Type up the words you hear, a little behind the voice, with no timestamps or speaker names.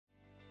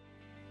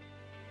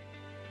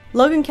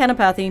Logan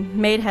Kanapathi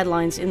made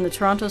headlines in the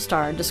Toronto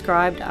Star,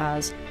 described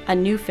as a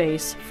new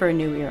face for a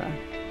new era.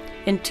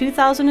 In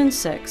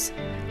 2006,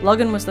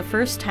 Logan was the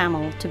first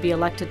Tamil to be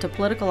elected to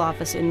political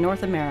office in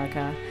North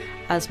America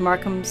as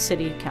Markham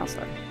City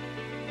Councillor.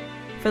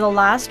 For the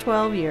last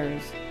 12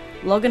 years,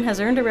 Logan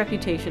has earned a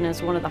reputation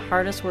as one of the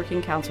hardest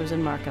working councillors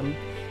in Markham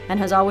and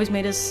has always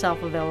made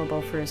himself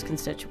available for his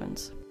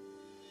constituents.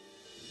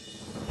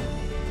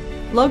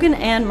 Logan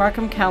and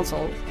Markham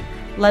Council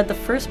led the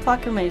first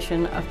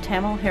proclamation of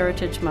Tamil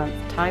Heritage Month,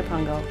 Thai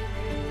Pongal,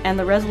 and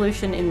the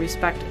resolution in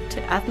respect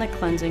to ethnic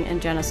cleansing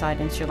and genocide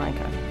in Sri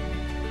Lanka.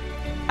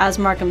 As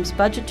Markham's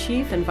budget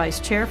chief and vice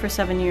chair for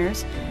 7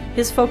 years,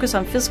 his focus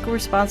on fiscal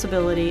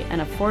responsibility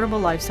and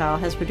affordable lifestyle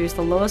has produced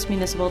the lowest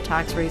municipal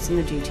tax rates in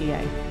the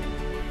GTA.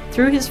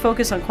 Through his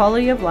focus on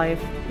quality of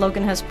life,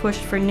 Logan has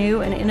pushed for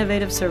new and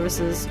innovative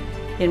services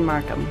in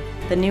Markham.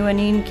 The new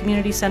Aneen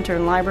Community Centre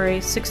and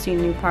Library,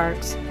 16 new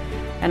parks,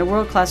 and a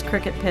world-class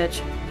cricket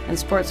pitch and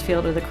sports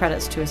field are the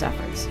credits to his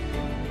efforts.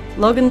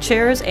 Logan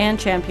chairs and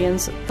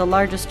champions the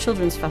largest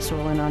children's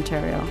festival in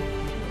Ontario.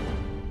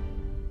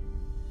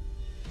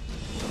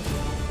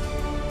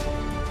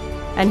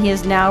 And he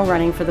is now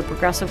running for the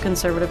Progressive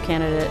Conservative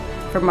candidate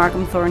for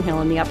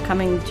Markham-Thornhill in the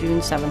upcoming June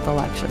 7th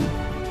election.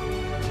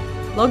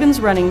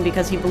 Logan's running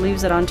because he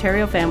believes that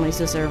Ontario families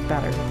deserve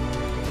better.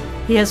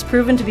 He has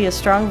proven to be a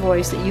strong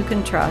voice that you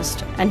can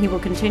trust, and he will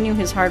continue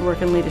his hard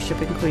work and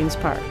leadership in Queen's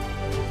Park.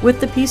 With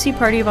the PC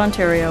Party of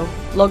Ontario,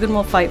 Logan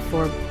will fight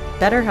for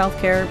better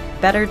healthcare,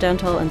 better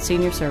dental and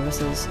senior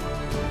services,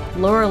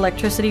 lower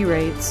electricity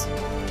rates,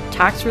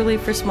 tax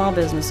relief for small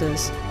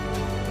businesses,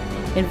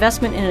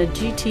 investment in a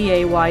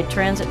GTA-wide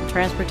transit and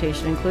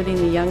transportation, including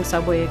the Yonge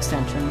subway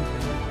extension,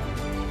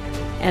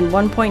 and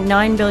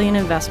 $1.9 billion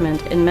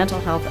investment in mental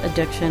health,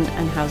 addiction,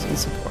 and housing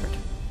support.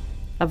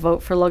 A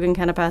vote for Logan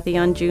Kanapathi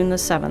on June the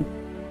 7th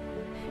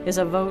is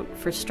a vote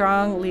for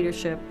strong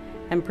leadership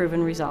and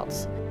proven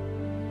results.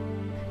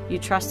 You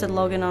trusted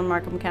Logan on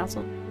Markham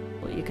Council?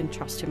 Well, you can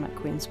trust him at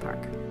Queen's Park.